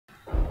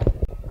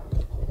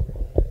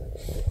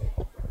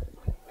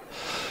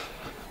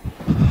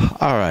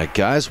All right,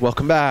 guys,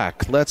 welcome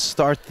back. Let's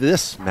start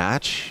this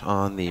match.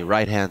 On the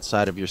right-hand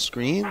side of your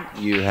screen,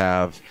 you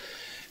have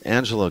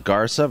Angela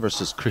GARZA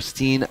versus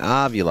Christine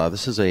AVILA.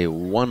 This is a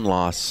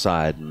one-loss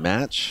side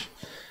match,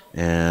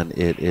 and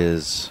it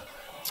is,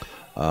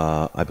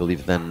 I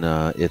believe, then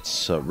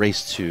it's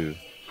race to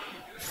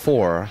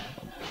 4.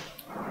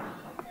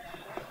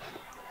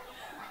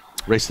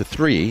 Race to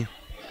 3.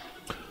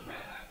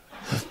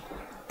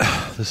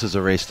 This is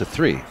a race to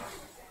 3.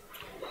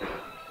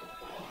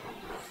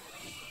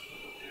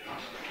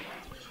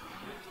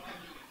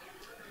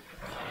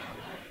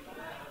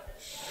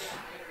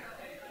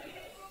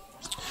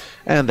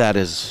 And that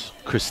is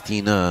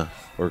Christine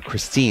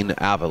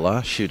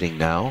AVILA shooting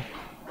now.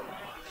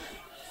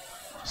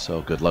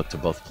 So good luck to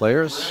both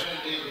players.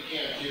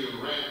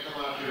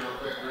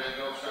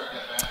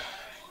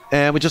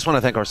 And we just want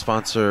to thank our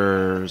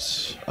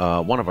sponsors,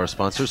 one of our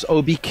sponsors,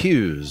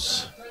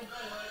 OBQs.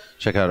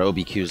 Check out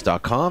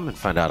obqs.com and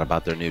find out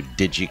about their new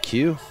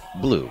DigiQ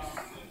Blue.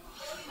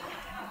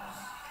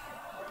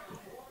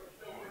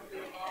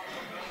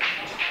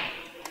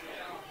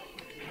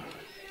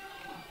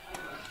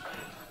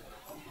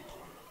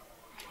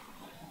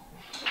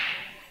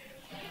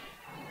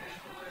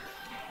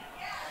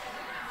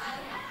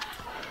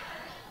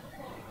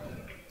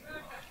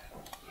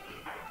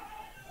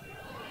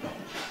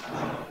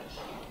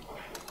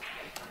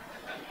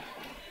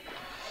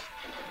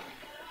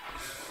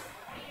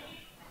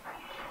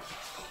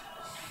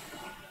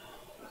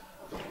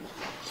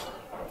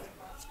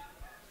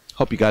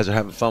 Hope you guys are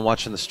having fun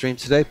watching the stream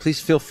today.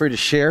 Please feel free to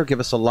share, give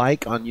us a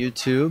like on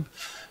YouTube,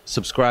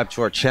 subscribe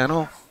to our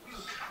channel.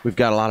 We've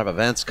got a lot of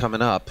events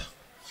coming up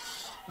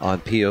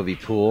on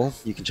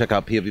POVPOOL. You can check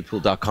out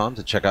POVPOOL.com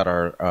to check out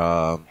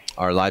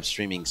our live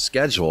streaming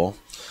schedule.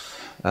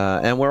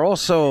 And we're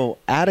also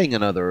adding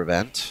another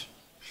event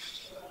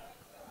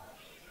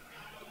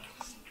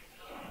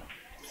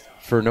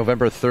for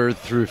November 3rd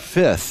through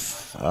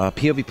 5th.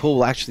 POVPOOL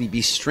will actually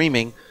be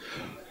streaming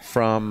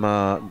from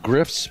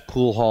Griff's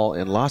Pool Hall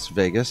in Las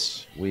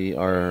Vegas. We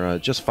are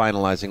just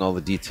finalizing all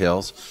the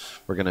details.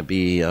 We're going to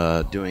be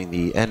doing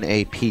the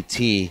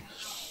NAPT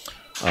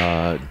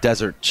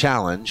Desert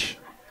Challenge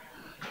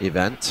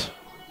event,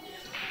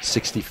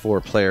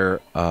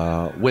 64-player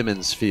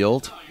women's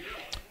field,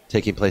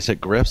 taking place at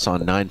Griff's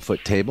on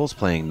 9-foot tables,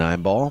 playing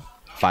 9-ball,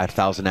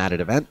 5,000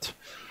 added event.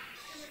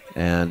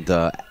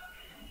 And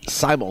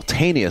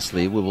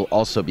simultaneously, we will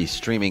also be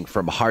streaming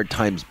from Hard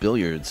Times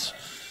Billiards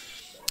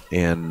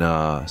in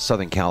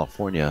Southern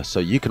California. So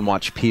you can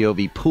watch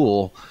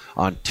POVPOOL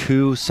on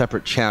 2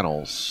 separate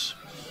channels.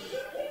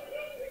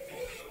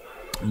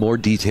 More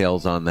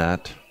details on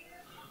that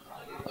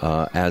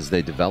as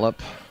they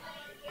develop.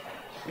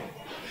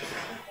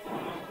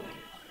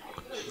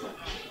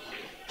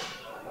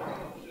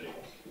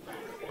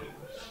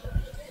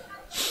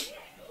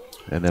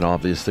 And then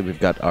obviously we've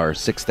got our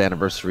 6th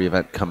anniversary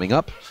event coming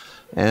up,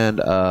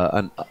 and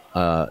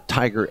a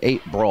Tiger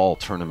 8 Brawl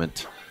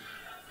tournament.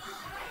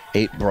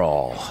 8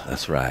 Brawl,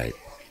 that's right,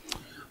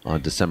 on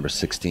December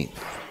 16th.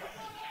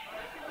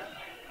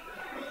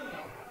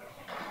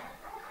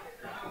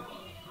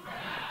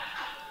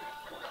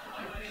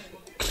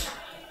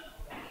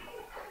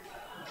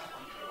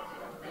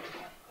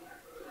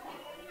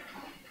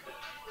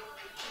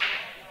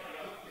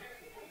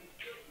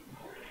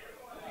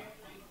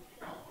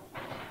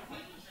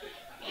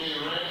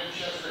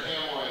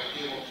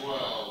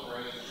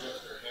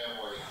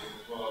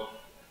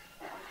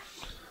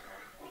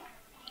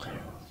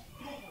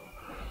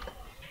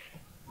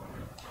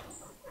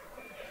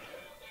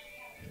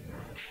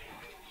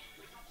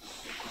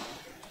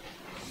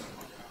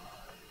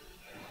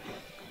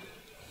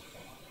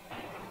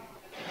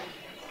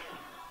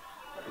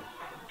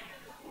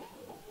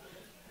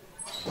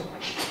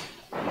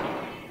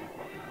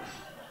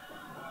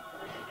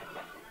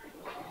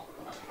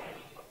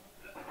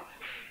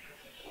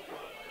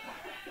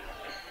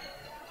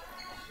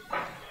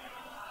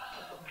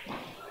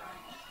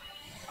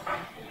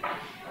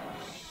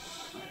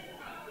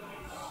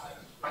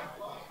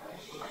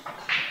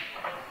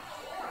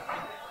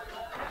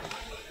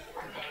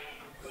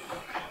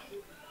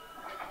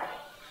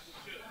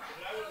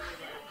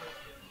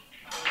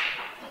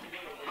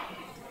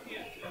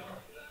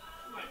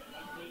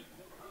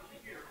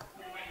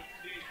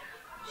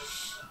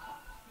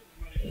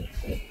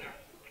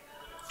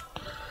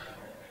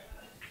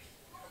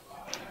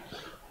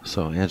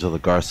 So Angela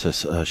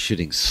GARZA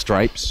shooting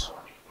stripes.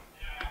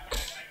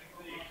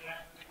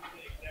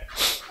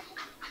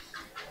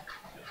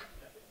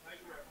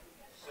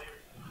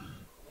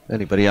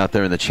 Anybody out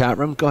there in the chat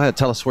room, go ahead,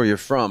 tell us where you're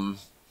from.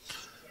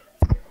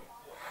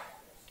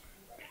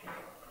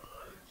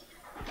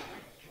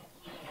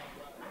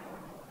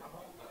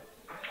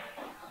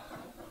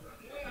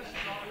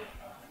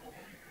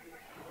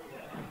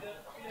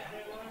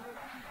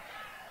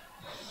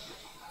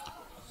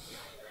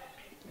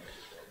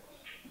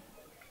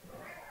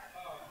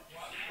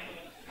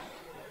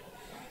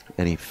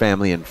 Any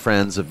family and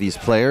friends of these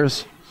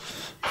players,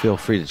 feel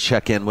free to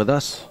check in with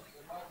us.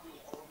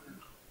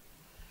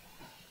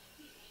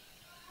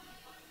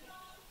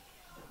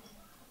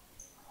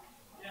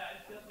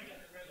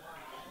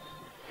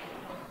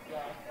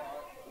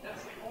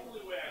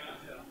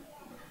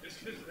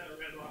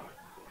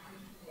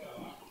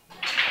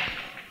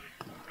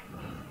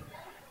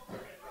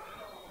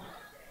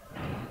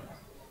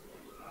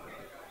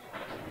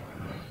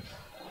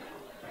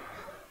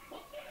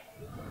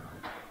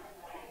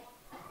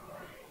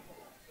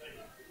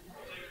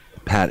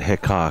 Pat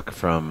Hickok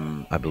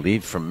from, I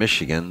believe, from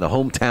Michigan, the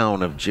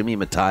hometown of Jimmy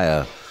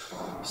Mattia,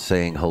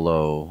 saying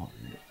hello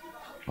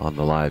on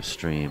the live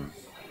stream.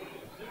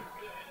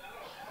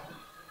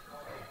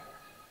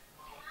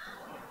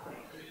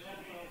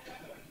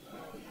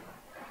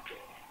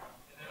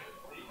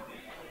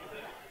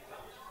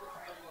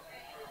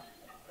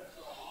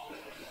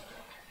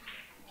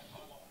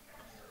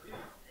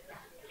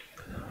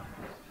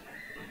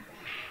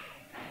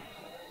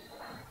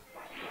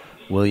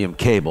 William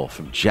Cable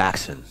from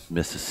Jackson,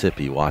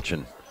 Mississippi,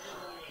 watching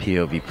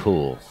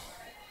POVPOOL.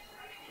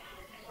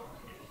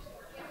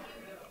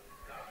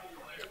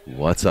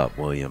 What's up,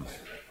 William?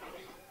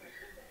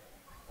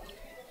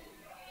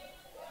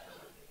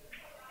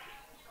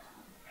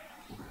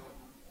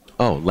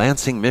 Oh,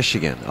 Lansing,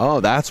 Michigan.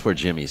 Oh, that's where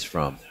Jimmy's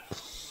from.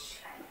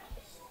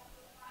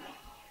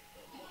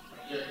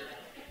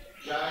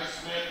 Johnny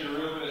Smith and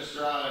Ruben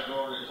Estrada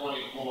go over to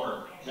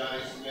 24.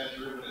 Johnny Smith,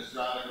 Ruben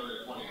Estrada go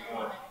to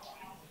 24.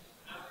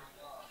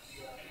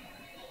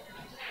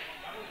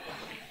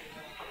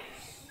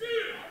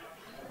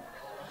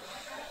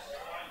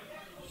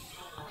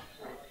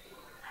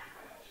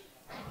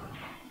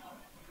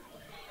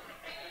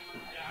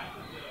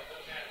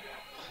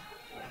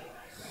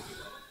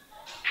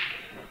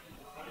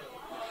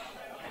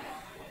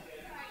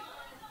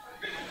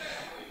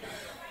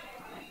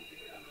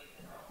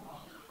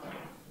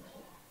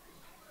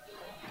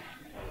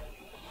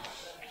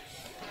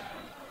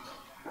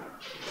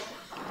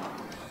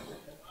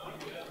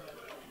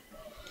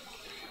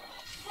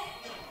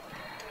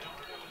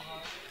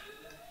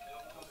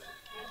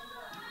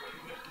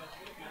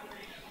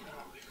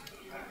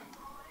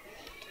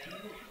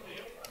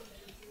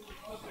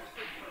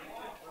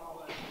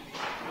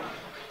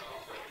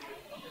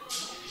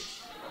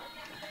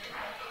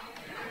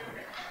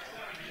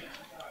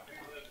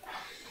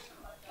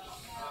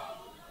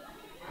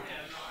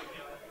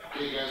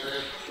 Okay, guys, I have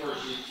the score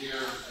sheets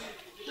here.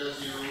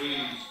 Jesse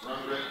Ruiz,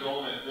 Ron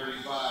Goldman,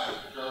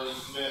 35. Charlie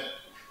Smith,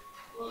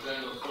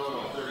 Rosendo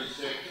Soto,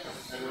 36.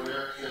 Edward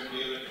Erickson,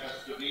 David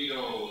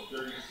Escobedo,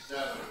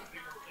 37.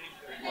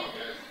 Good luck,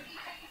 guys.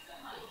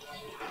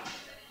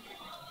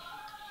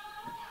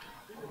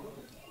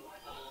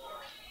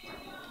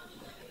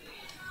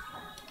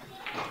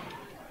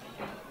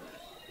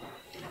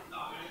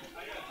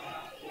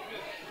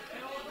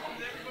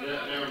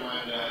 Yeah, never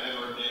mind.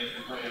 Edward Dave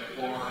can play at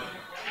 4.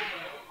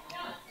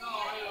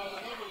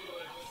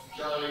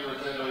 Charlie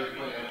Rosendo, you're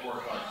playing at 4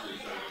 o'clock, 3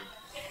 seconds.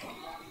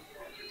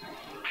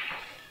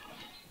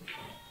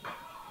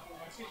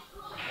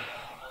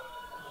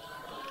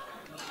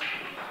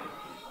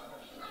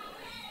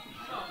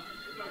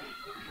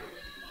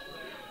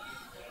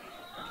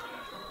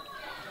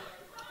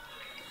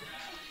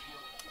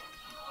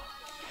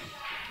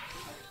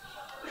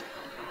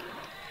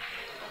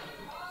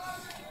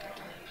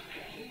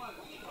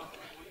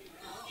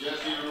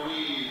 Jesse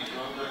Ruiz,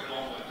 Ron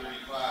Goldman,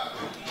 35.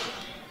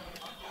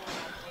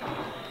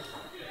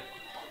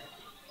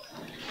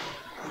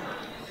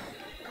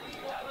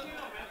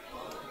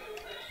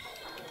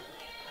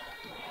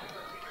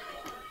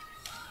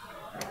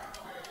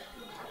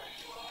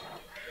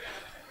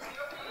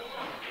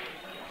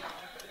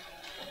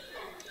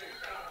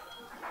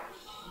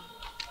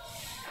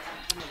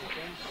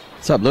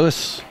 What's up,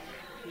 Lewis?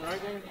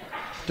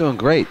 Doing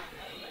great.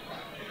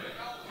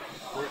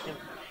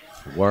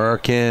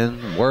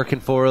 Working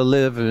for a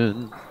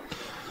living.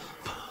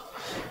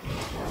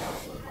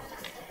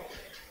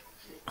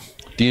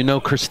 Do you know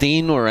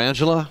Christine or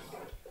Angela?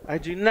 I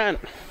do not.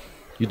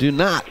 You do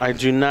not. I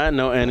do not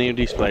know any of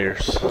these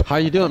players. How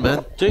you doing,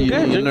 man? Doing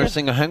good, You doing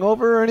nursing a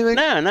hangover or anything?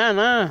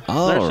 Nah.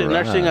 All Nursing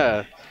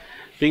right.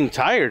 being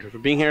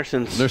tired. Being here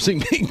since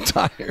Nursing being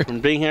tired.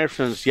 from being here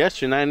since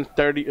yesterday,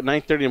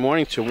 9:30 in the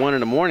morning to 1 in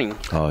the morning.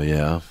 Oh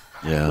yeah.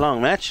 Yeah.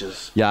 Long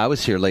matches. Yeah, I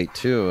was here late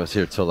too. I was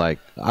here till I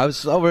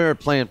was over here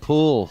playing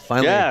pool.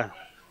 Finally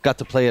got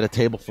to play at a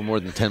table for more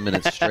than 10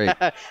 minutes straight.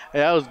 Yeah,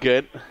 that was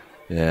good.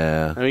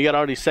 Yeah. And we got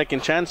all these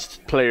second chance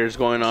players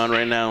going on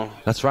right now.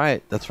 That's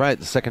right. The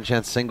second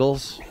chance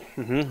singles.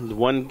 The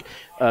one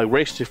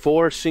race to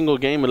 4 single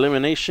game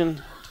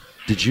elimination.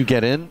 Did you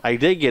get in? I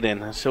did get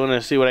in. I still want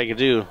to see what I could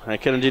do. I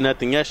couldn't do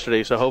nothing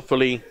yesterday, so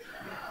hopefully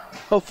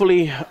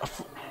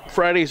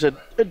Friday's a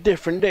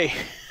different day.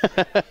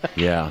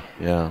 Yeah.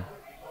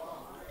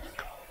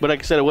 But like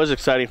I said, it was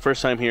exciting.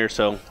 First time here,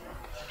 so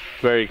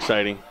very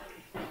exciting.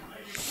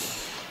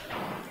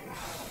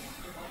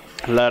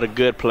 A lot of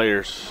good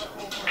players.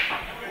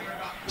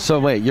 So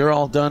wait, you're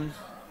all done?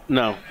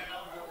 No.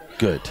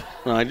 Good.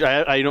 No, I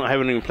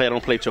haven't even played. I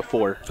don't play till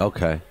 4.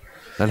 Okay.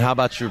 And how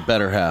about your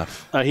better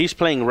half? He's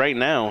playing right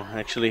now.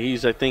 Actually,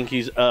 I think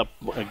he's up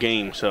a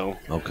game. So.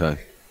 Okay.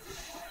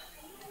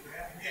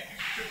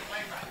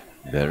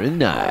 Very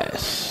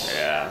nice.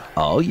 Yeah.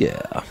 Oh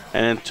yeah.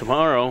 And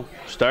tomorrow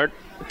start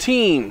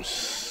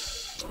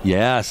Teams.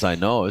 Yes, I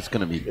know. It's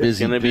going to be busy. It's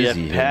going to be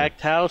a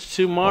packed house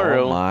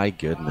tomorrow. Oh, my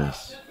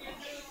goodness.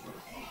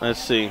 Let's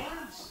see.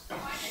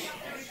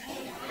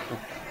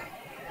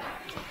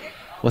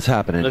 What's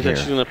happening Looks here? like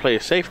she's going to play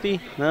safety.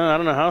 No, I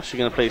don't know how she's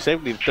going to play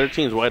safety.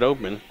 13's wide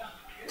open.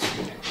 I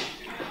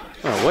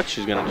don't know what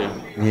she's going to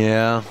do.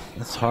 Yeah,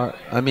 that's hard.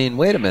 I mean,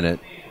 wait a minute.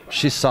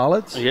 She's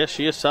solids? Yes,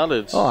 she is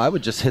solids. Oh, I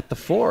would just hit the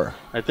 4.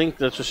 I think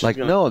that's what she's Like,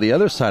 going to no, the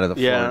other side of the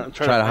 4. Yeah,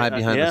 Try to hide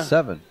behind the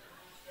 7.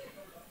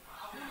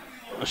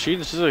 She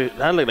just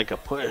that looked like a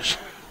push.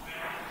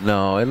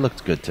 No, it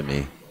looked good to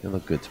me. It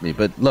looked good to me.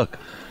 But look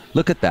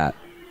at that.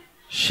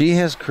 She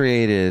has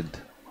created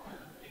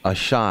a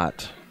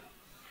shot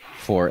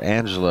for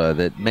Angela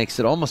that makes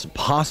it almost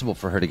impossible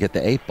for her to get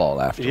the 8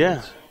 ball afterwards.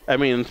 Yeah. I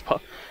mean,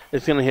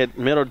 it's going to hit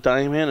middle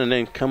diamond and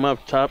then come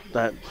up top.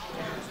 That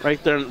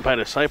right there by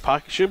the side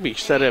pocket should be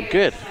set up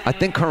good. I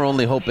think her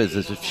only hope is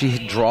if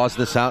she draws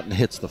this out and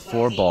hits the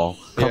 4 ball,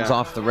 comes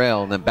off the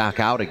rail, and then back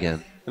out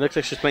again. It looks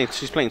like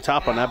she's playing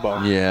top on that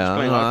ball. Yeah,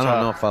 I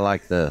don't know if I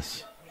like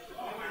this.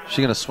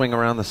 She going to swing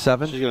around the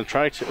 7? She's going to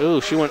try to.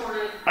 Ooh, she went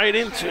right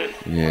into it.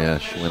 Yeah,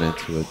 she went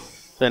into it.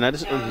 Then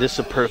this is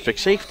a perfect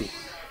safety.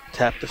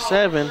 Tap the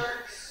 7.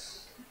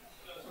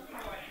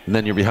 And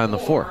then you're behind the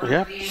 4.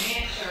 Yep.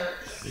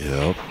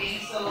 Yep.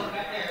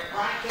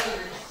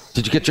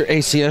 Did you get your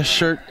ACS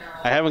shirt?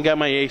 I haven't got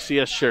my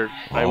ACS shirt.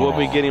 I will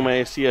be getting my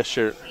ACS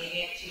shirt.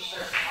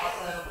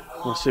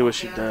 Let's see what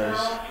she does.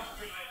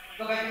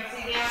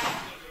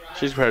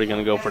 She's probably going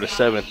to go for the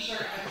 7.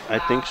 I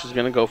think she's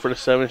going to go for the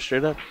 7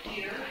 straight up.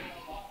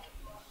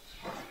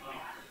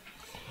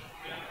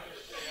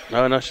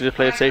 Oh, no, she just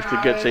played safety.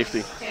 Good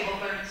safety.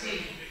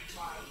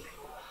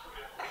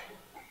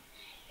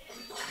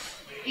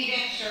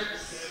 Event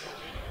shirts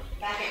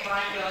back at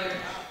Brian Billiard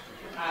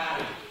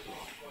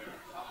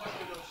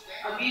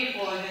are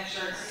beautiful event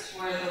shirts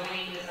where the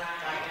wing design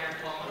right there in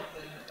Florence.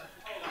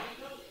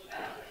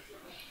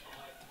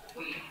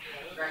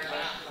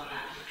 Congratulations on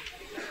that.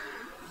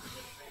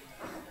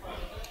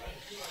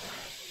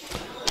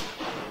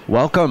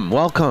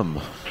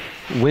 Welcome.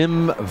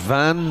 Wim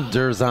van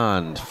der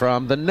Zand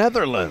from the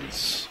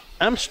Netherlands.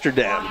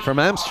 Amsterdam. From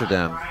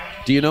Amsterdam.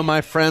 Do you know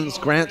my friends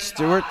Grant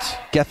Stewart,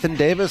 Gethin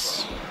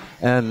Davis,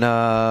 and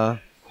Nepsche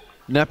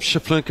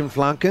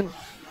Flanken?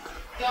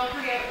 Don't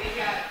forget we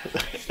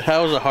got That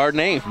was a hard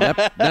name.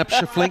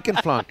 Nepsche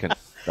Flanken.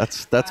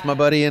 That's my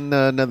buddy in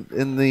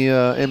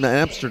the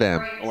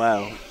Amsterdam.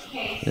 Wow.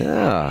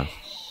 Yeah.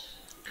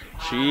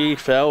 She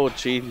fell.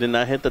 She did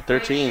not hit the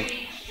 13.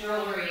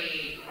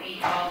 jewelry,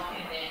 8-ball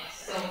pendant,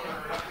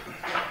 silver.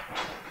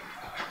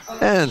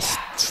 And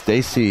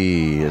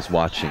Stacy is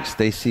watching.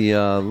 Stacy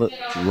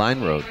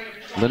Linerode.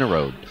 Don't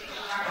forget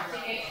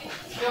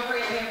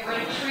we have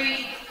red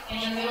tree in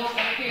the middle up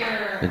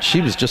here. And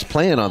she was just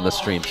playing on the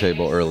stream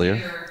table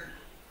earlier.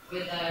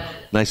 With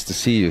Nice to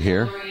see you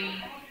here.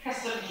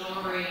 custom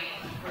jewelry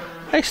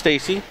for Hey,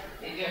 Stacy.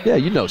 Yeah,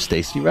 you know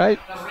Stacy, right?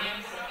 the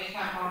rings have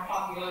become more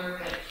popular.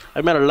 But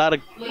I met a lot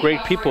of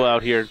great people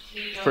out here.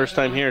 First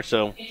time here,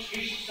 so.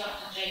 introduce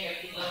yourself to Jacob.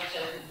 He'd love to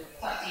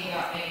talk to you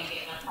about maybe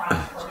getting a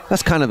prize for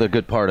That's kind of the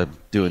good part of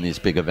doing these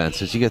big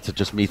events is you get to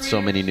just meet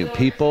so many new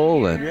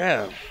people and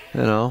Yeah.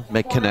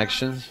 make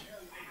connections.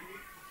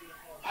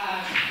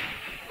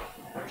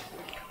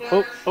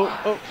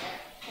 Oh.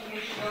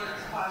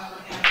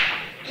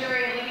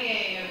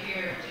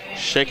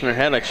 Shaking her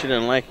head like she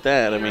didn't like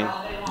that. I mean,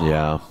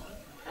 Yeah.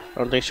 I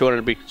don't think she wanted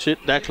to be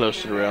that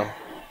close to the rail.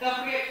 Don't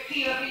forget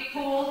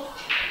POVPOOL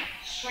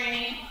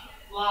streaming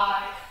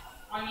live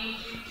on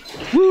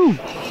YouTube. Woo!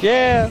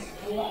 Yeah.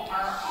 Are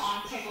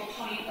on table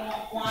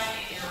 21 and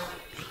you're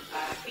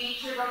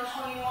featured on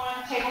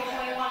 21, table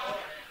 21,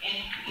 and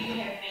you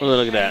have been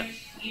Look at that.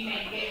 You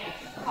may get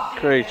a copy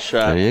Great There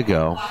shot. you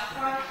go.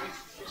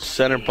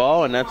 Center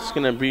ball, and that's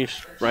going to be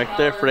right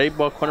there for the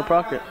 8-ball corner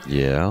pocket.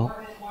 Yeah.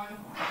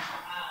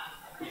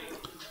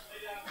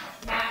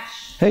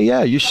 match. Hey,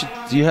 yeah, you should.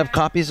 Do you have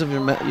copies of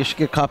your? You should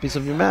get copies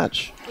of your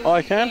match. Oh,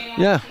 I can?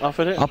 Yeah. Off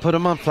of it? I'll put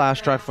them on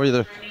flash drive for you.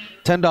 They're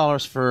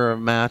 $10 for a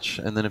match,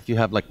 and then if you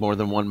have like more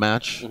than one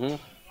match, they're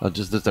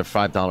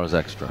 $5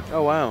 extra.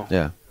 Oh, wow.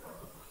 Yeah.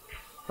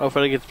 Oh, if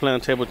I get to play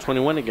on table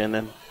 21 again,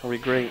 then that'll be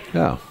great.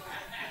 Yeah.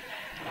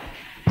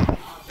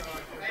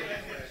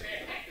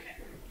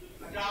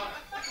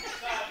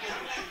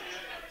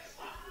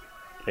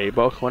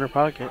 A-ball corner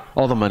pocket.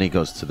 All the money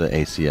goes to the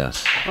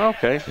ACS.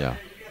 Okay. Yeah.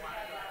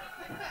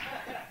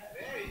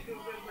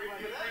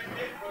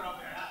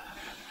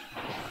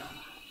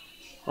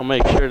 I'll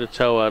make sure to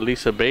tell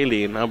Lisa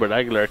Bailey and Albert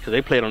Aguilar because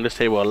they played on this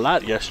table a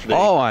lot yesterday.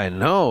 Oh, I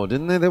know.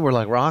 Didn't they? They were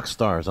like rock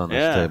stars on this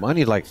Yeah. table. I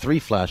need like 3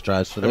 flash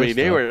drives for I this. mean,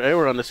 they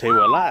were on this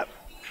table a lot.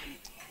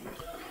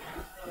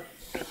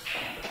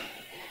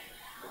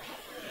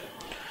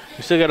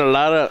 We still got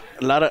a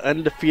lot of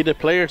undefeated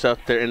players out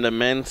there in the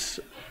men's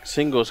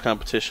singles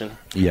competition.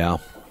 Yeah.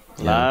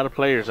 A lot of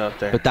players out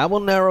there. But that will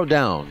narrow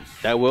down.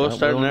 That will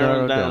start will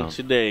narrowing narrow down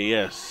today,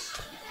 yes.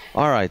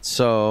 All right,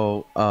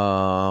 so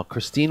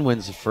Christine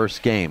wins the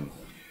first game.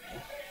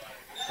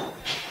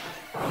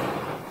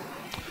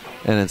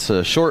 And it's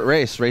a short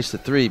race to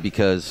 3,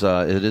 because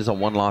it is a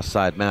one-loss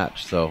side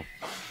match. So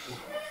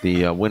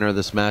the winner of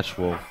this match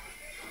will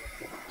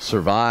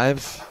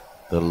survive.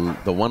 The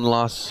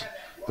one-loss,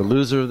 the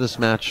loser of this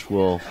match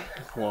will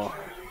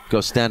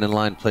go stand in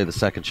line, play the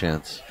second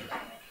chance.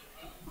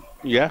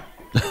 Yeah.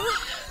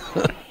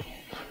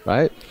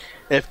 Right?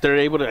 If they're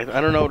able to, I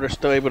don't know if they're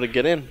still able to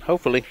get in,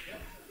 hopefully.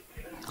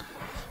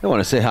 I want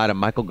to say hi to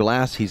Michael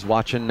Glass. He's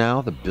watching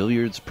now, the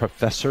billiards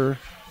professor.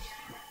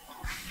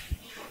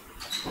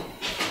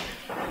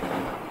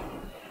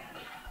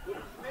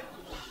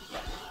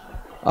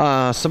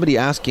 Somebody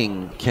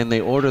asking, can they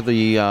order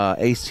the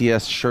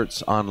ACS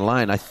shirts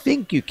online? I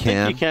think you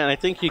can. I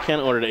think you can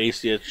order the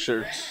ACS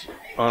shirts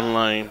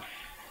online.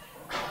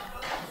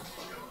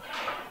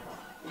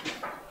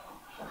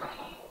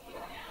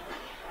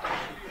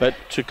 But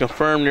to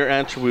confirm your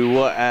answer, we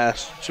will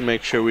ask to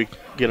make sure we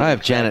get them. I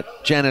have Janet.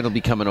 Janet will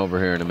be coming over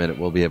here in a minute.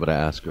 We'll be able to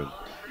ask her.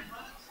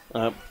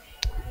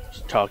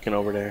 She's talking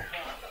over there.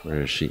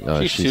 Where is she?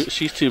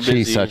 She's too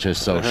busy. She's such a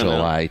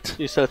socialite.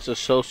 She's such a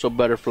social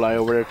butterfly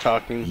over there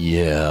talking.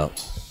 Yeah.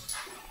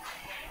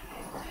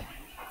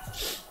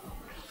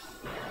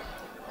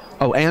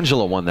 Oh,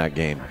 Angela won that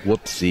game.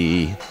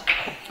 Whoopsie.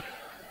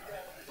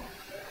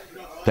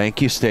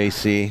 Thank you,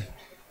 Stacy.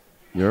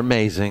 You're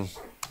amazing.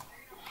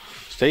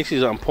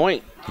 Stacy's on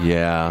point.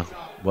 Yeah.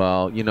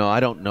 Well, you know, I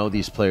don't know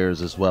these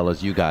players as well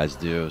as you guys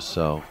do,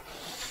 so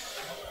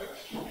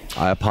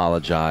I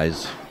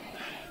apologize.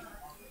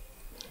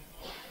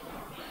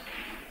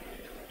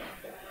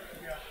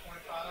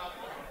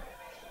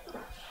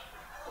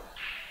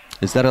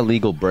 Is that a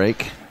legal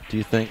break, do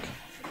you think?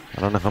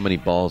 I don't know how many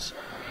balls.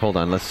 Hold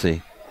on, let's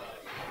see.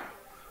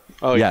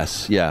 Oh,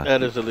 yes, yeah.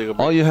 That is a legal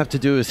break. All you have to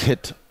do is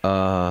hit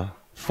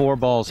 4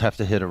 balls have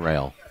to hit a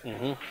rail,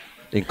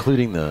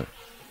 including the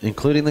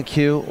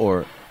cue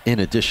or in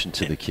addition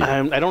to the cue.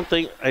 I don't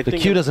think the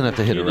cue doesn't have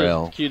to hit a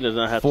rail. The cue does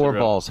not have to hit a rail. 4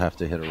 balls have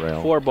to hit a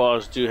rail. 4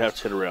 balls do have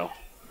to hit a rail.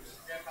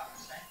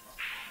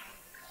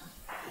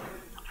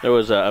 There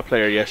was a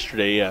player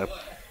yesterday.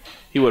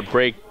 He would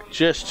break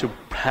just to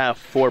have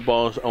 4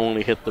 balls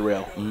only hit the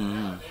rail.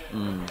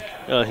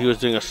 He was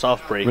doing a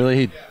soft break.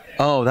 Really?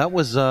 Oh, that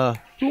was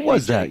who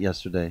was DJ. that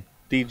yesterday?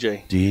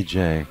 DJ.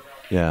 DJ.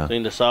 Yeah.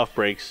 Doing the soft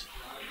breaks.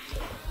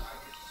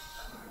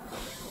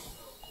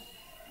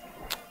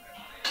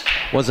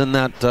 Wasn't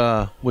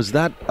that was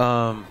that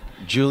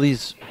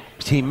Julie's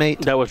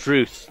teammate? That was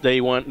Ruth. They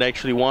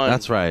actually won.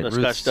 That's right. The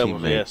Ruth's Scotch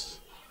doubles. teammate. Yes.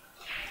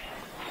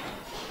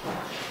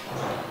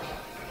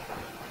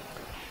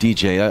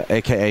 DJ,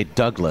 aka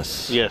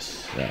Douglas.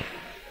 Yes. Yeah.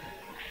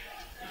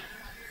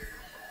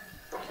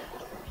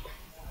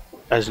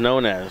 As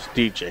known as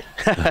DJ.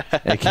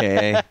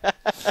 AKA.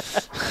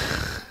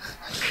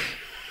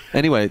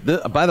 Anyway,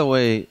 by the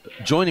way,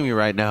 joining me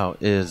right now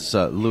is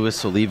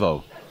Luis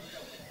Olivo.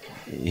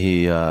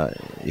 He's an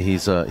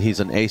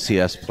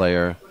ACS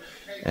player,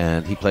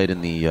 and he played in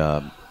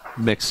the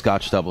mixed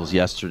Scotch doubles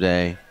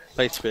yesterday.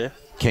 Placed 5th.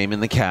 Came in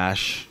the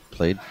cash,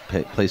 placed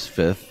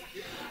 5th,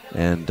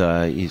 and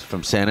he's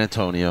from San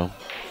Antonio.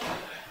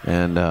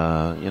 And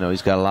you know,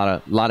 he's got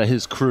a lot of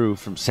his crew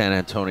from San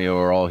Antonio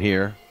are all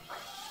here.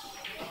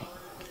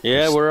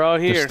 Yeah, we're all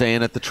here. They're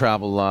staying at the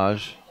Travel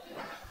Lodge.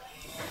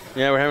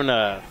 Yeah, we're having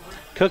a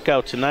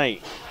cookout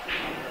tonight.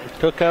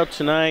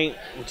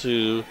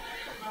 To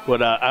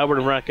what Albert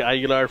and Veronica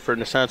Aguilar for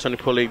the San Antonio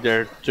Pool League.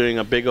 They're doing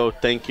a big old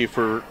thank you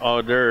for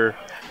all their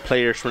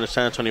players from the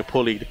San Antonio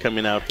Pool League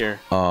coming out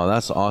here. Oh,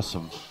 that's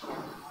awesome.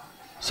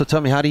 So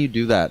tell me, how do you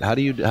do that? How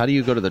do you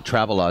go to the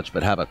Travel Lodge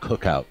but have a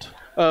cookout?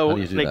 Oh, How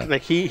do you do that?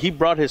 like he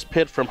brought his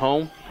pit from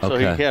home, so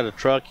Okay. he had a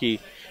truck.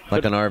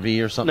 Like an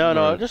RV or something?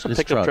 No, or just a his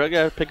pickup truck.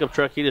 Yeah, pickup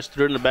truck. He just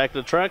threw it in the back of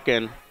the truck,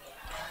 and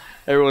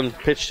everyone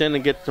pitched in to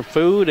get some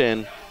food,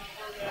 and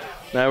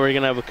now we're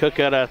gonna have a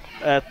cookout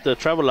at the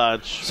Travel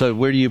Lodge. So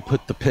where do you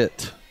put the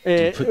pit? Do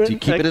you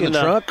keep it in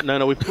the truck?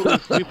 No, we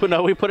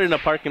put it in a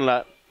parking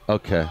lot.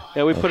 Okay.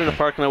 Yeah, we put it in a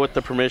parking lot with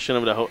the permission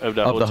of the hotel.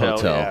 The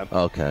hotel. Yeah.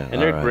 Okay. And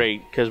they're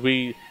great because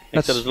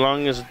as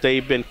long as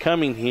they've been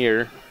coming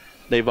here,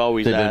 they've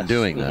always asked. Been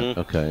doing that.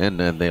 Okay, and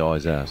then they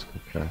always ask.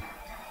 Okay.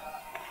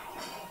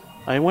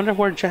 I wonder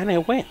where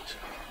Janet went.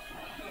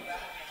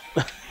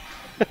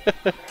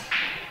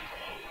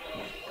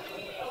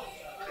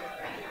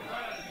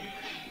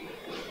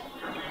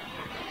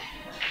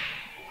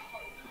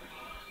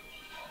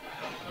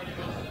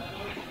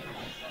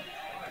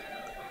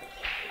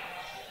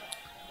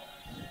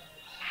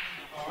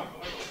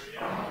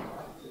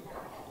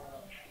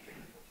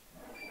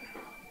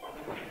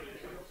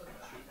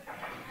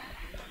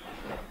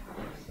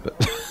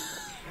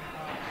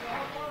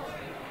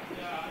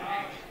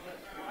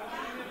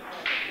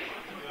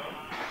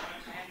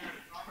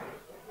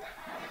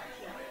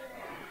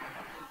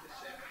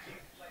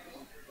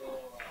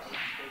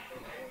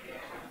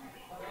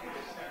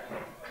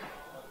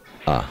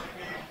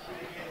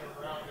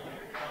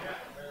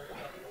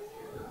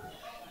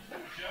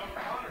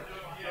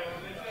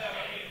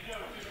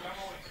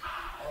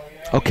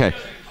 Okay.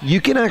 You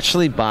can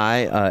actually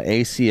buy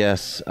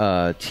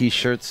ACS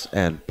T-shirts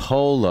and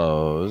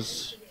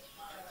polos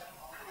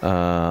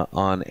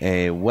on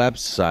a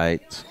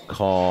website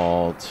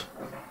called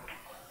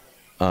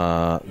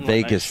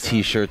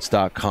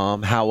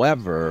VegasT-shirts.com.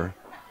 However,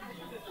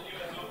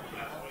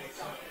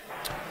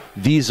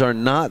 these are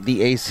not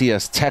the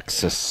ACS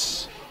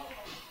Texas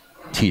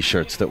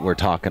T-shirts that we're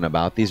talking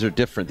about. These are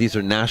different. These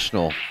are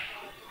national.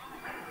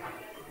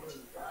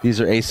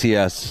 These are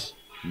ACS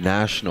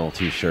national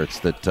T-shirts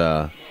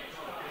that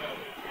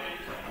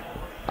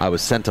I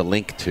was sent a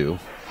link to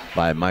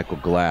by Michael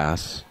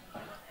Glass.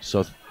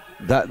 So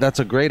that's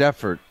a great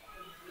effort,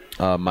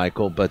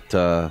 Michael. But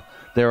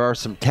there are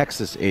some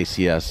Texas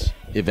ACS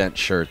event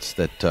shirts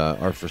that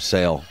are for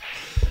sale,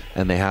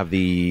 and they have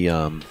the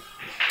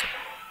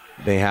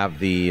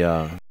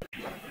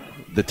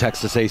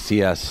Texas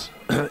ACS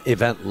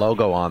event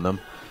logo on them.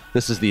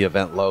 This is the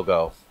event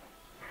logo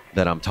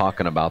that I'm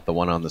talking about, the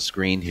one on the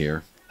screen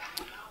here.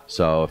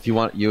 So if you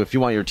want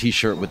your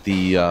T-shirt with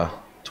the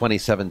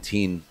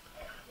 2017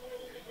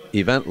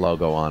 event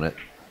logo on it,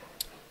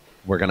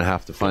 we're gonna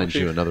have to find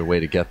you another way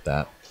to get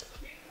that.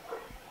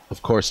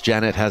 Of course,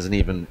 Janet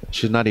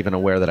she's not even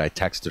aware that I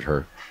texted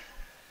her.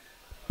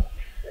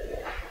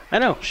 I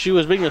know. She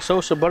was being a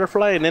social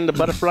butterfly, and then the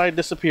butterfly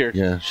disappeared.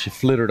 Yeah, she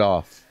flittered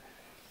off.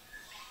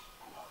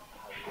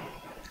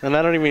 And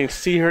I don't even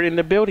see her in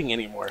the building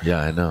anymore. Yeah,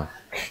 I know.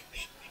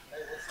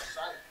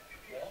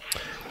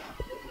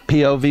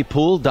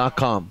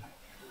 POVPOOL.com.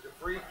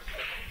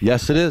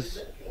 Yes, it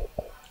is.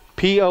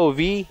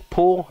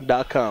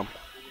 POVPOOL.com.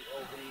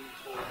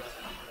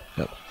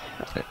 Yep.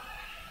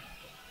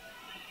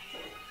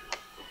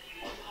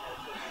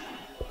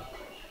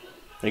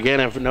 Again,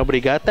 if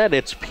nobody got that,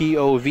 it's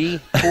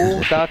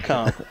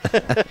POVPOOL.com.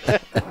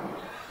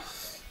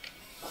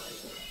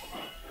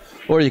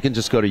 Or you can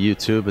just go to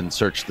YouTube and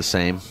search the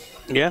same.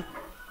 Yeah.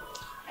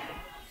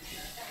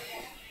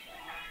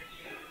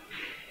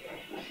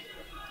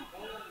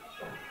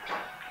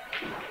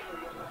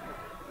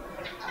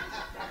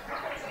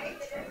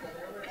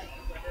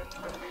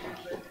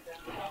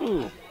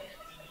 Ooh.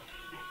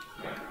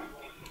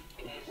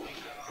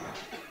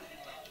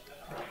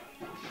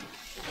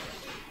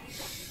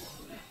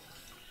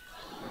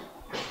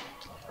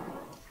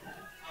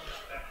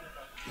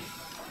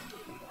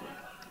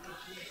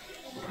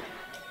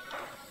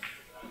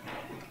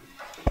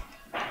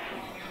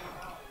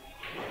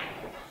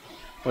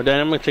 Well,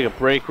 Dan, I'm going to take a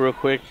break real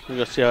quick. I'm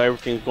going to see how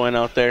everything's going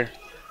out there.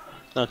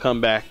 I'll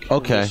come back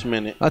in just a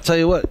minute. I'll tell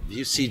you what. If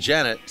you see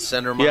Janet,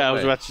 send her my way. Yeah, I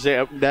was about to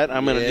say that.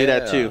 I'm going to do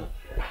that too.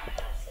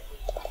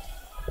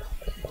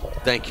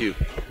 Thank you,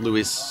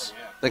 Luis.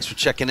 Thanks for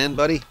checking in,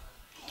 buddy.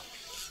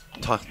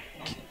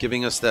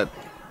 Giving us that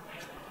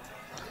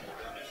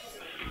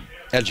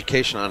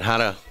education on how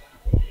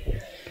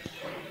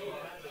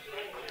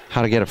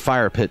to get a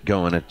fire pit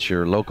going at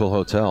your local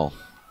hotel.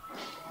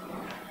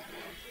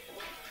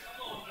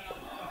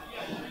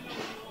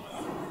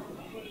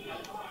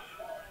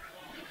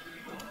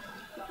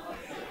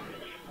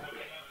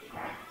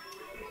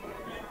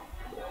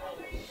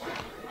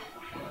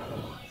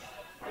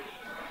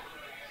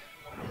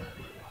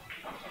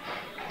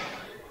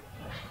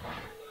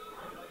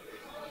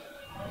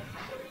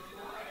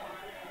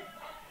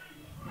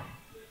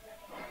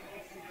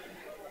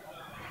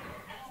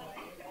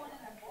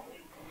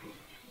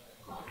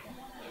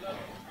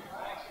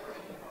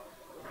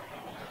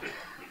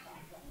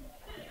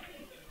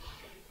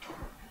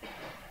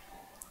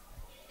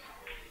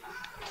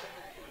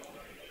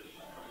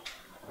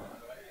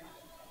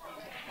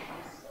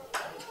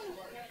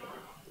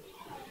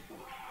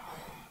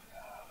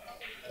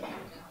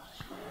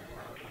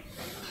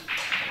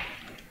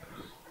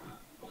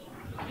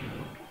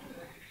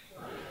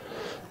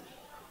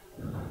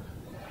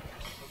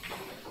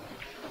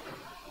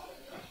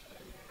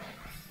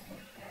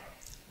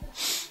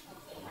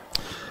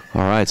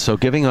 All right, so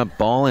giving up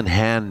ball in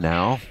hand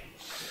now.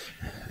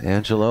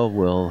 Angela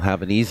will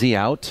have an easy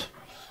out.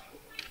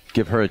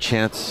 Give her a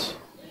chance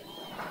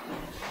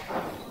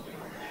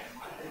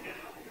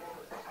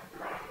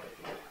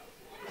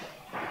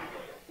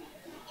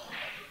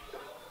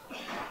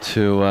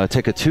to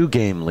take a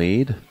 2-game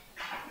lead.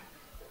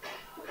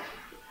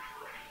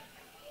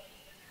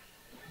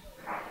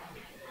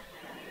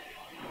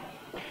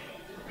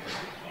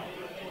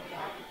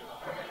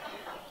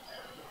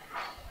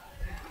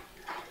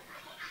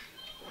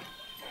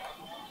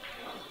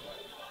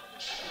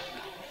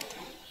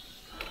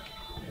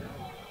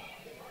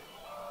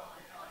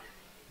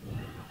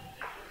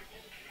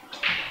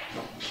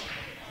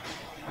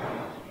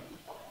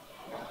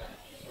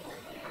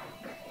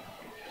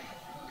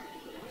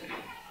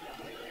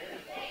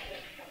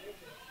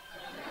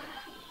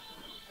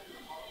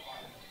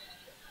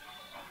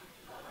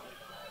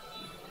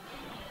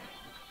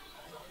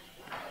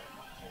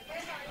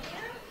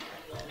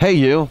 Hey,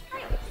 you.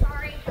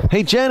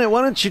 Hey, Janet,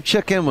 why don't you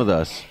check in with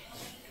us?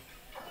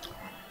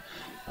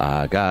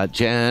 I got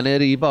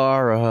Janet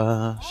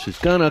Ybarra. She's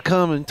gonna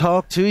come and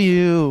talk to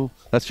you.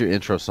 That's your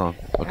intro song.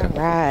 Okay. All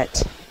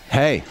right.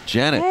 Hey,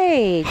 Janet.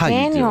 Hey, How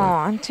Daniel. you doing?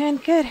 I'm doing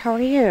good. How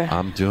are you?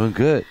 I'm doing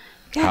good.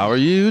 Good. How are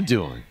you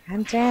doing?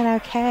 I'm doing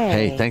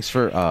okay. Hey, thanks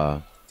for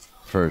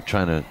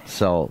trying to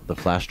sell the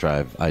flash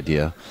drive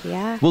idea.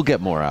 Yeah. We'll get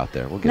more out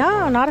there. We'll get more No,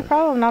 out not a there.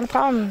 problem. Not a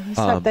problem. It's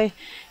that they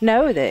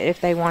know that if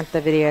they want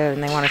the video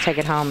and they want to take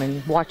it home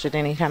and watch it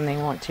anytime they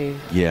want to.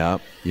 Yeah,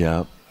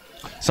 yeah.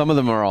 Some of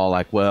them are all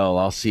like, well,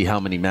 I'll see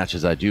how many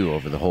matches I do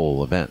over the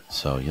whole event.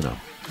 So, you know.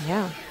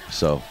 Yeah.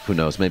 So, who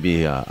knows?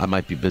 Maybe I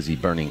might be busy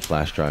burning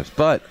flash drives.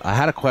 But I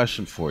had a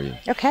question for you.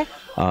 Okay.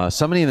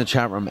 Somebody in the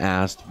chat room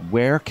asked,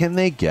 where can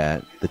they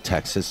get the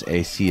Texas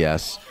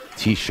ACS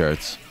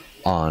T-shirts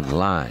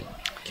online?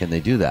 Can they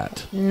do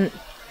that?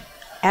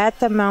 At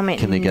the moment,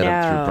 Can they get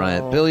them through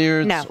Bryant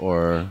Billiards? No.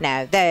 Or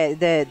No.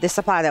 The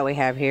supply that we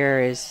have here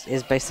is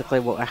basically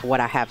what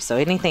I have. So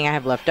anything I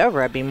have left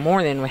over, I'd be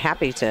more than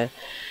happy to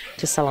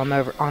sell them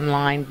over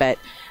online. But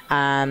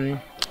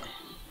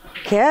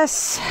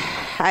yes,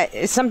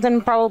 it's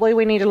something probably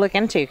we need to look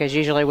into because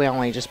usually we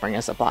only just bring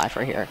a supply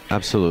for here.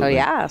 Absolutely. Oh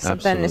yeah,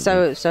 something.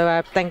 Absolutely. So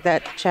I think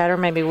that chatter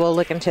maybe we'll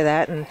look into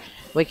that and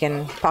we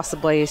can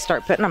possibly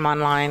start putting them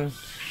online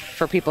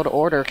for people to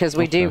order because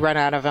we do run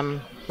out of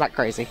them like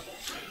crazy.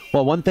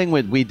 Well, one thing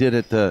we did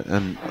at the,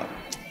 and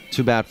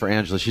too bad for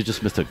Angela, she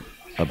just missed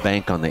a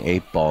bank on the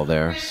 8-ball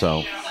there.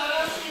 So,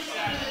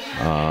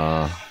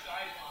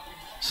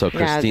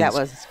 Christine. Yeah, that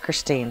was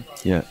Christine.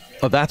 Yeah.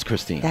 Oh, that's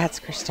Christine. That's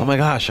Christine. Oh my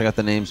gosh, I got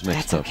the names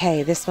mixed That's up.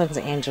 okay. This one's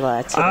Angela.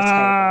 It's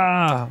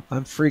I'm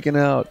freaking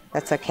out.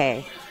 That's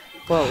okay.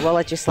 We'll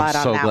let you slide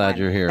on so that glad one.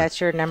 you're here.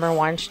 That's your number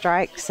one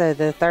strike. So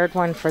the third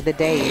one for the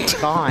day is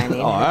gone.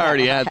 Oh, I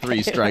already had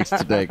 3 strikes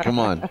today. Come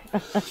on.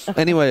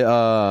 Anyway, what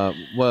I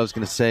was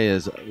going to say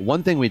is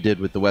one thing we did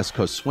with the West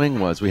Coast Swing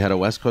was we had a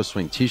West Coast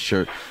Swing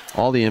T-shirt.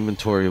 All the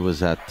inventory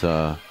was at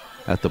the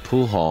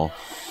pool hall.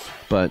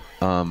 But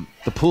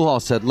the pool hall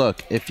said,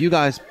 look, if you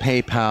guys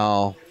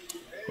PayPal,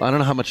 I don't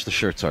know how much the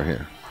shirts are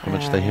here. How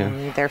much they here?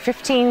 They're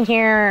 $15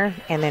 here,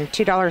 and then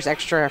 $2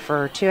 extra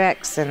for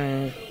 2X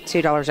and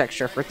 $2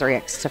 extra for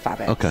 3X to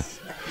 5X. Okay.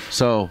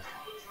 So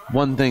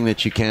one thing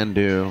that you can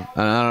do,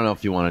 and I don't know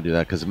if you want to do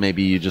that because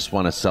maybe you just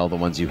want to sell the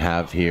ones you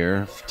have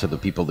here to the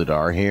people that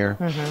are here,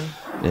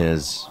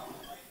 is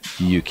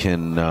you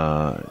can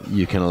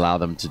allow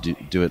them to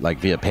do it like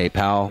via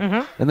PayPal,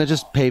 and then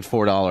just pay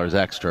 $4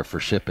 extra for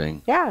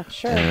shipping. Yeah,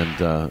 sure.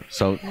 And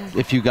so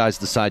if you guys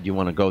decide you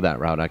want to go that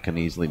route, I can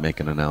easily make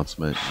an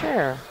announcement.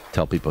 Sure.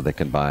 Tell people they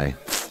can buy,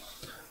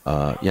 they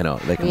can Yeah,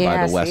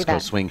 buy I the West see Coast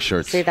that. Swing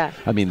shirts. See that.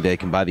 I mean, they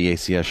can buy the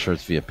ACS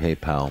shirts via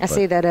PayPal. I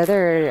see that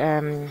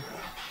other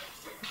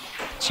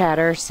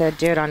chatter said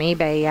do it on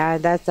eBay. Yeah,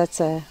 that's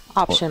a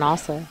option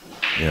also.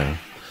 Yeah.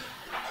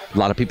 A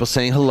lot of people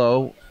saying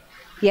hello.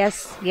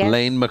 Yes, yes.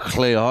 Lane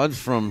McLeod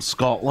from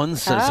Scotland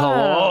says Oh,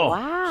 hello.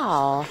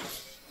 wow.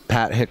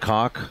 Pat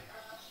Hickok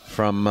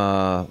from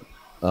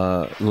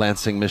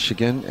Lansing,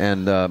 Michigan,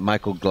 and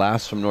Michael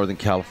Glass from Northern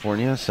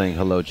California saying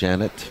hello,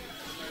 Janet.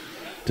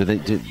 Do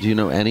you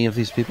know any of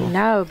these people?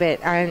 No,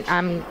 but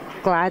I'm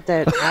glad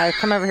that I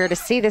come over here to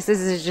see this. This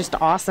is just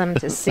awesome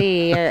to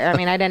see. I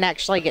mean, I didn't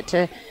actually get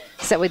to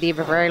sit with you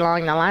for very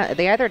long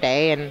the other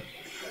day, and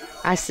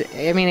I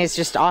mean, it's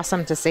just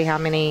awesome to see how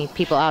many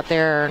people out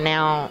there are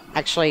now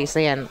actually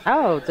saying,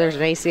 oh, there's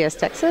an ACS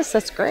Texas.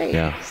 That's great.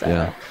 Yeah, So,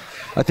 yeah.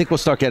 I think we'll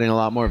start getting a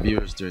lot more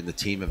viewers during the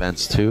team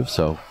events too.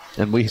 So,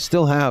 and we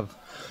still have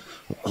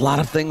a lot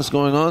of things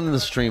going on in the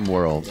stream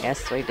world.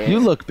 Yes, we do. You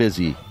look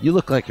busy. You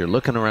look like you're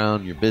looking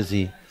around. You're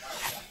busy.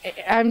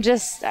 I'm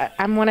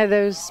one of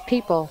those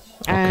people.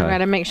 Okay. I got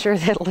to make sure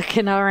that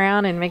looking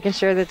around and making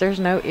sure that there's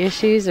no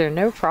issues or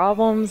no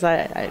problems.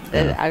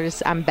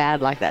 I'm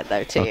bad like that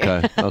though too.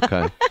 Okay,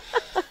 okay.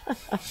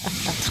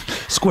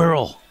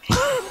 Squirrel.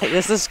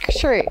 This is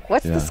true.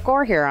 What's the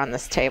score here on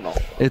this table?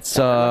 It's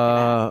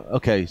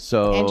okay.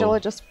 So Angela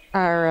just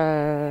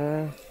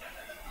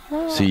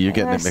see, you're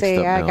getting it mixed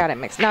up now. I got it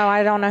mixed. No,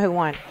 I don't know who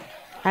won.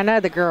 I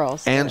know the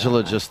girls.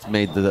 Angela just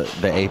made the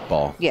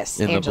 8-ball. Yes,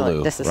 in Angela, the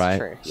blue. this is right?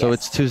 true. So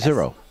Yes, it's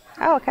 2-0.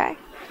 Oh, okay.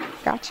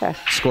 Gotcha.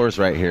 Score's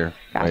right here.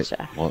 Gotcha.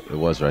 Right? Well, it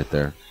was right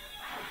there.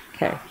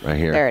 Okay. Right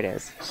here. There it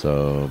is.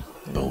 So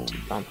boom,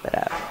 Bump it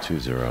up.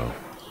 2-0.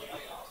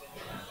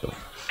 Boom.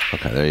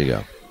 Okay, there you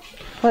go.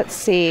 Let's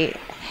see.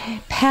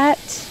 Pat.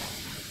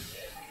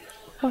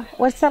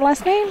 What's that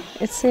last name?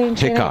 It's saying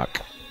Janet.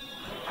 Hickok.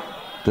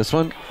 This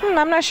one?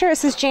 I'm not sure. It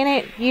says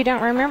Janet. You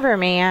don't remember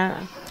me.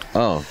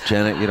 Oh,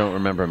 Janet, you don't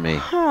remember me.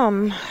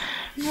 I'm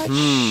not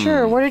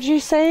sure. What did you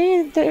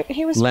say that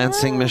he was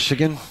Lansing, from?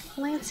 Michigan.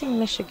 Lansing,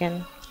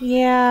 Michigan.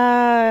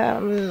 Yeah,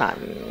 I'm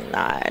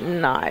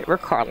not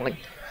recalling.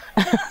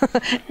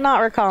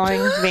 Not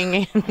recalling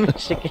being in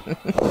Michigan.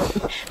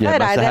 Yeah,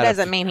 That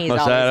doesn't mean he's must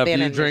have always had a been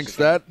few in drinks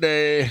Michigan. that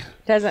day.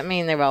 Doesn't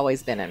mean they've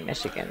always been in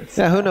Michigan.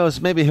 So. Yeah, who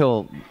knows? Maybe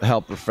he'll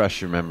help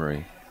refresh your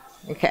memory.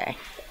 Okay.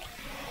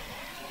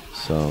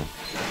 So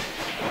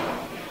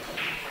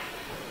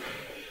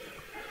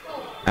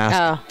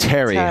ask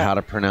Terry how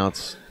to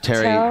pronounce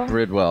Terry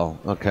Bridwell.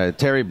 Okay,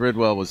 Terry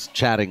Bridwell was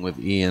chatting with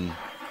Ian.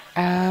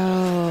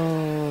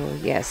 Oh,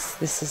 yes,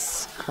 this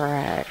is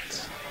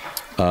correct.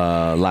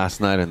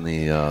 last night in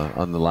the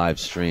on the live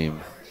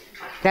stream.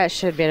 That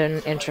should be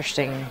an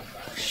interesting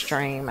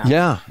stream.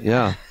 Yeah,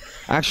 yeah.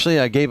 Actually,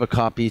 I gave a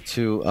copy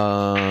to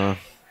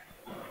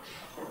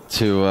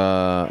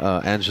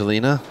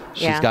Angelina.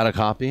 She's got a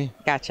copy.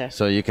 Gotcha.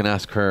 So you can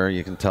ask her.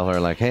 You can tell her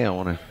like, "Hey, I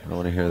want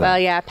to hear that." Well,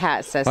 yeah,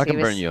 Pat says I can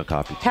burn you a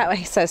copy. Pat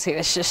says he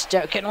was just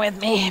joking with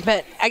me,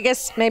 but I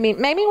guess maybe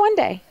one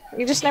day.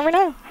 You just never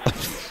know.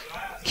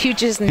 You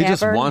just never. He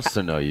just wants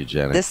to know you,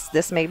 Janet.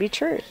 This may be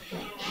true.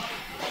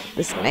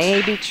 This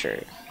may be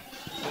true.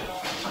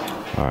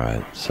 All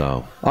right.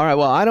 So, all right.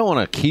 Well, I don't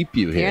want to keep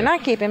you here. You're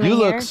not keeping me here.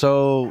 You here. look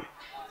so,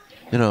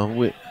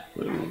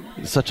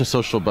 such a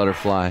social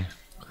butterfly.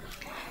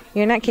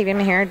 You're not keeping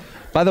me here.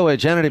 By the way,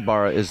 Janet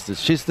Ybarra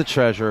she's the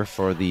treasurer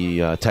for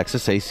the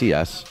Texas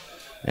ACS,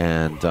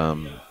 and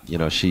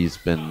she's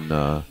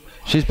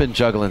been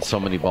juggling so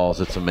many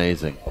balls. It's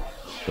amazing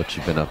what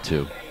you've been up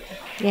to.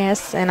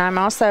 Yes, and I'm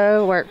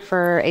also work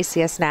for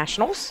ACS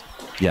Nationals.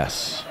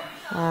 Yes.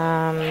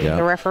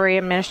 The referee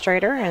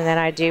administrator, and then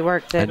I do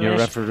work the and you're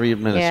referee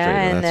administrator.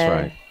 and that's the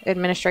right.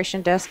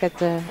 Administration desk at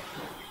the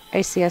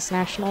ACS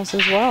Nationals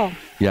as well.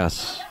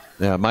 Yes.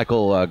 Yeah,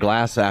 Michael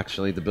Glass,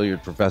 actually, the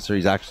billiard professor,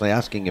 he's actually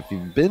asking if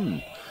you've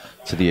been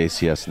to the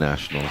ACS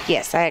Nationals.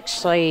 Yes, I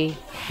actually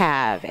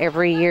have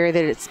every year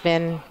that it's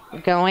been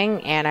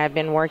going, and I've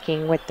been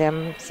working with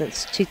them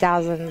since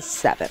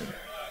 2007.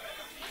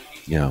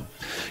 Yeah.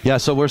 Yeah,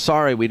 so we're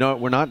sorry.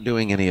 We're not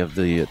doing any of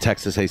the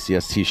Texas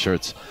ACS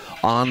T-shirts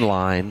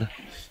online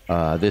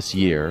this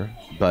year,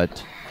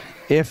 but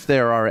if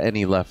there are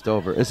any left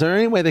over, is there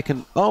any way they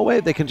can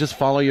they can just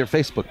follow your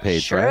Facebook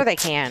page, Sure right? they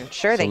can.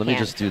 Sure they can. Let me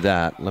just do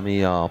that.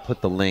 I'll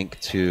put the link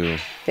to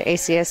the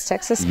ACS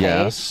Texas page.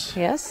 Yes.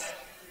 Yes.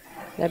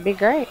 That'd be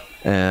great.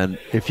 And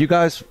if you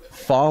guys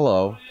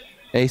follow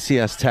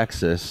ACS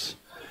Texas,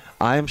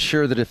 I'm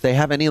sure that if they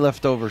have any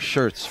leftover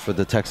shirts for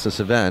the Texas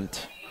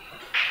event,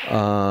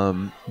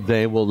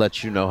 they will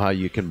let you know how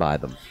you can buy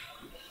them.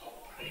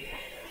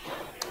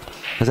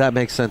 Does that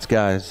make sense,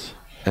 guys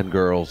and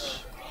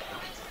girls?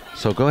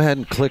 So go ahead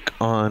and click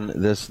on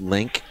this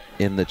link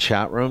in the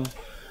chat room.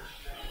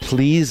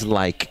 Please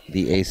like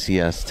the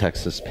ACS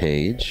Texas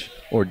page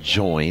or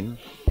join.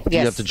 Yes. Do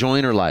you have to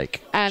join or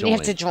like? You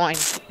have to join.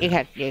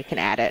 You can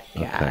add it.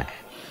 Okay. Yeah.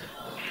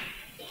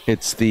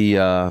 It's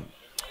the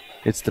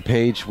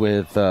page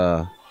with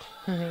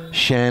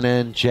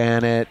Shannon,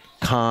 Janet,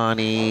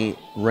 Connie,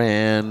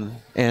 Ren,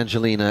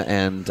 Angelina,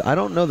 and I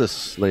don't know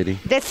this lady.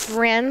 That's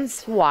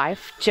Ren's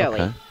wife,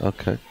 Joey.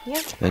 Okay.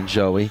 Yeah. And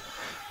Joey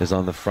is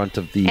on the front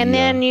of the. And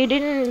then you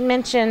didn't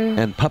mention.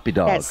 And puppy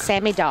dog. That's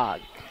Sammy Dog.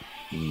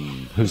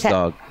 Whose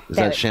dog? Is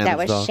that Shannon's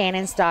dog? That was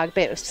Shannon's dog,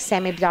 but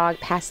Sammy Dog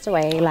passed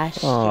away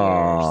last year.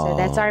 So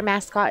that's our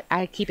mascot.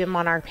 I keep him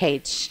on our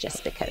page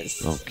just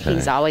because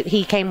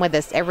he came with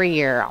us every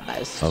year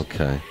almost.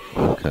 Okay.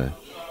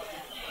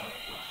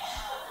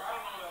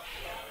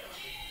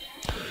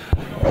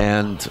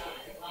 And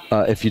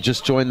if you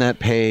just join that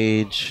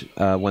page,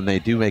 when they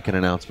do make an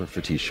announcement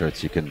for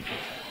T-shirts, you can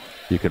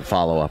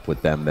follow up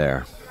with them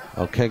there.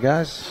 Okay,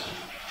 guys?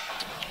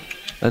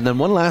 And then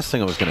one last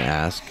thing I was going to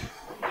ask.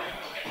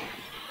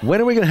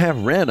 When are we going to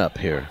have Ren up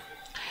here?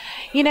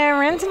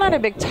 Ren's not a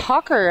big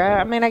talker.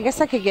 I mean, I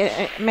guess I could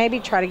maybe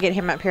try to get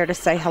him up here to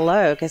say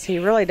hello, because he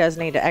really does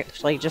need to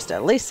actually just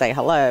at least say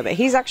hello. But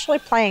he's actually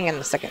playing in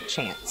the Second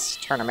Chance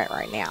tournament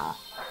right now.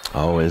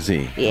 Oh, is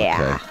he?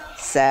 Yeah. Okay.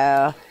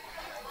 So,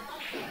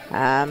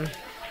 as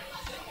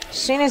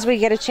soon as we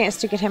get a chance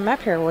to get him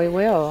up here, we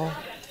will.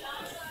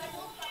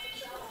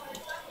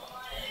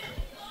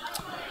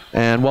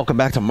 And welcome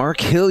back to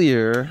Mark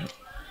Hillier.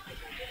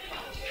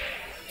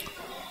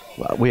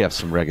 Well, we have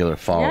some regular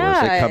followers.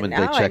 Yeah, they come and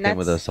they check in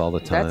with us all the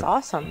time. That's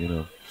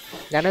awesome.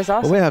 That is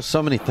awesome. Well, we have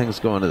so many things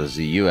going on. There's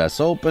the U.S.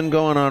 Open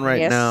going on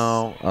right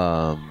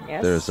now.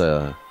 Yes. There's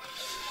a...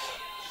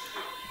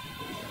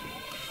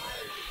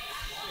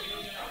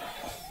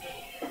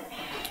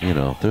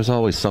 there's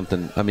always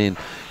something. I mean,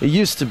 it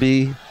used to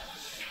be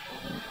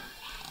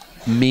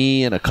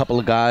me and a couple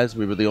of guys.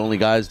 We were the only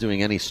guys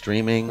doing any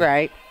streaming.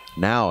 Right.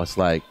 Now it's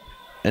like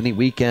any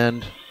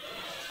weekend.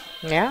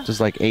 Yeah. Just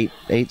like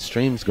eight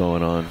streams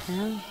going on.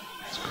 Yeah.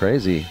 It's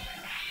crazy.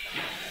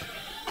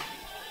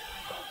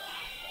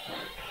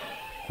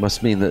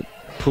 Must mean that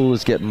pool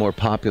is getting more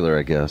popular,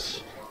 I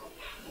guess.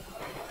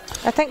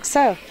 I think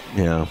so.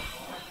 Yeah.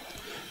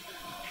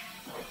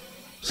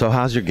 So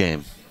how's your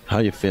game? How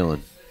you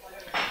feeling?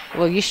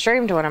 Well, you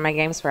streamed one of my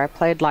games where I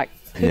played like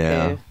poo-poo.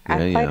 Yeah.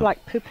 I played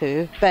like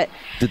poo-poo, but...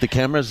 Did the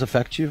cameras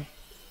affect you?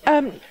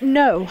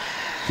 No.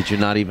 Did you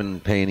not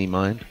even pay any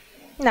mind?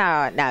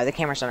 No, the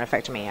cameras don't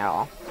affect me at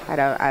all.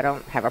 I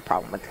don't have a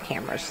problem with the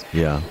cameras.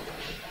 Yeah.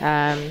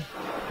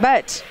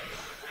 But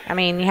I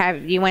mean,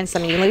 you win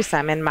some, you lose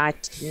some. And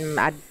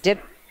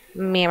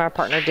me and my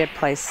partner did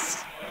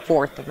place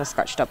 4th in the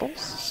Scotch doubles,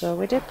 so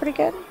we did pretty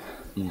good.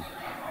 Mm.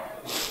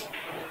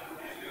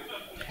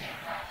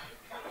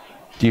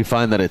 Do you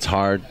find that it's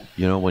hard,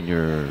 when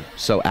you're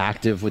so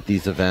active with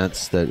these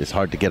events, that it's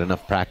hard to get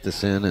enough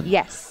practice in and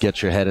Yes.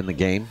 get your head in the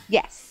game?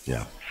 Yes.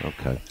 Yeah.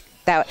 Okay.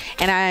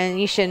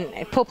 you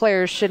shouldn't. Pool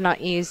players should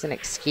not use an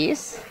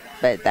excuse,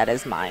 but that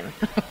is mine.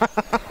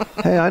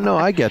 Hey, I know,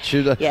 I get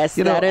you. Yes,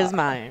 You know, that is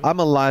mine. I'm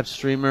a live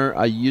streamer.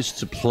 I used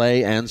to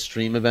play and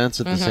stream events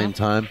at the same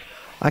time.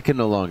 I can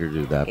no longer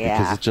do that because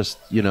Yeah. it just,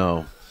 you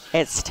know,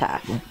 It's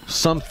tough.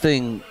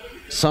 something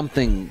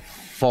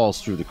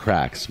falls through the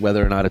cracks,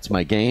 whether or not it's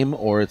my game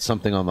or it's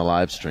something on the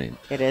live stream.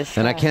 It is.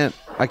 And tough.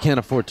 I can't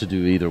afford to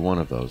do either one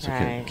of those. I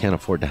Right. can't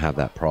afford to have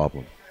that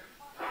problem.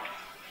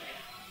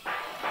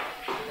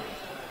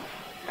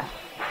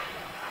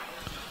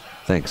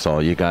 Thanks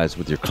all you guys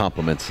with your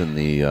compliments in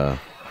the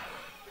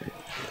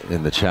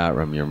chat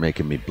room. You're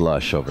making me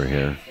blush over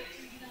here.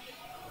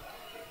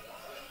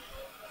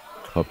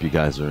 Hope you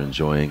guys are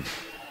enjoying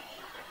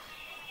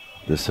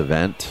this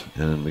event,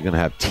 and we're gonna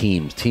have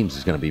teams. Teams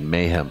is gonna be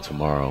mayhem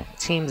tomorrow.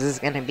 Teams is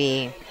going to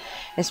be.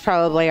 It's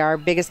probably our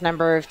biggest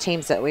number of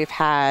teams that we've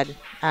had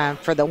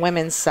for the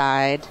women's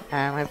side. We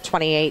have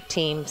 28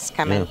 teams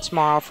coming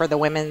tomorrow for the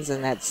women's,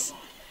 and that's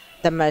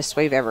the most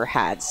we've ever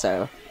had.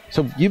 So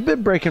you've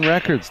been breaking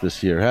records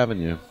this year, haven't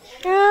you?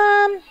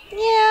 yeah,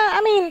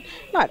 I mean,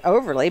 not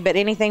overly, but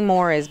anything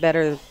more is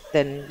better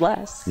than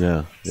less.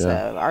 Yeah.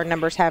 So our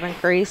numbers have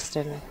increased,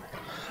 and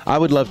I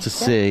would love to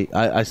see.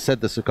 I said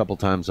this a couple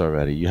times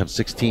already. You have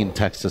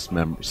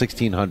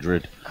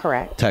 1,600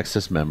 correct.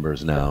 Texas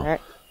members now.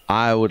 Correct.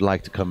 I would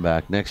like to come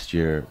back next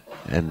year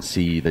and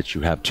see that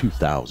you have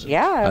 2,000.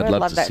 Yeah, I'd would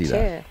love love to that see too.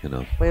 that. You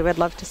know. We would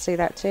love to see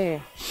that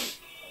too.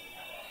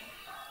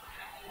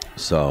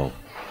 So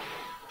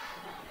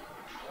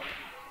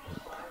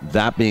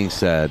that being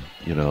said,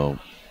 you know,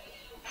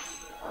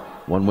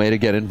 one way to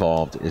get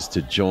involved is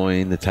to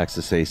join the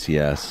Texas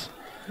ACS.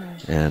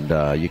 And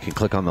you can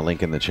click on the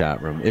link in the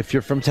chat room. If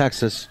you're from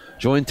Texas,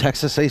 join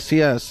Texas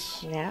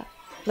ACS. Yeah.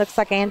 Looks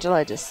like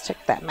Angela just took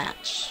that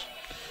match.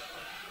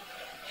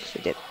 She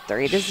did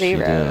 3-0.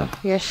 did.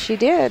 Yes, she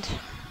did.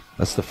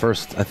 That's the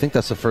first. I think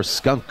that's the first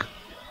skunk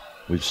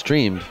we've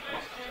streamed.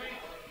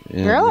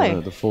 In, Really?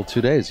 the full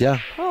 2 days. Yeah.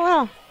 Oh,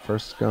 wow.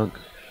 First skunk.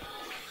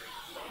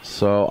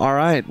 So, all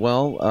right.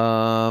 Well,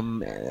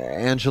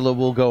 Angela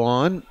will go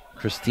on.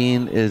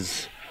 Christine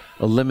is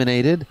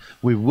eliminated.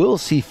 We will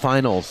see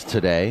finals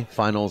today.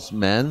 Finals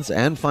men's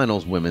and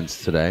finals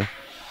women's today.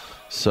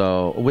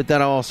 So, with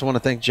that, I also want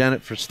to thank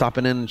Janet for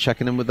stopping in and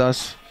checking in with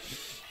us.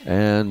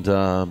 And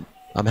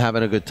I'm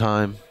having a good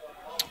time.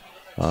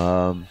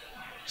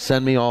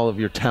 Send me all of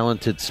your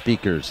talented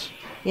speakers.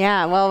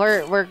 Yeah, well,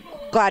 we're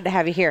glad to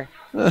have you here.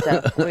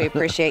 So we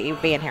appreciate you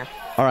being here.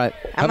 All right.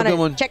 I'm Have a gonna good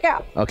one. check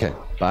out. Okay.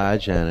 Bye,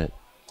 Janet.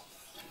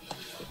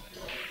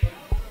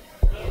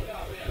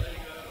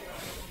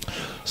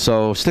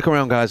 So stick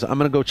around, guys. I'm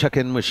going to go check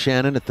in with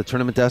Shannon at the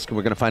tournament desk, and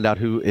we're going to find out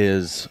who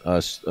is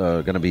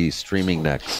going to be streaming next.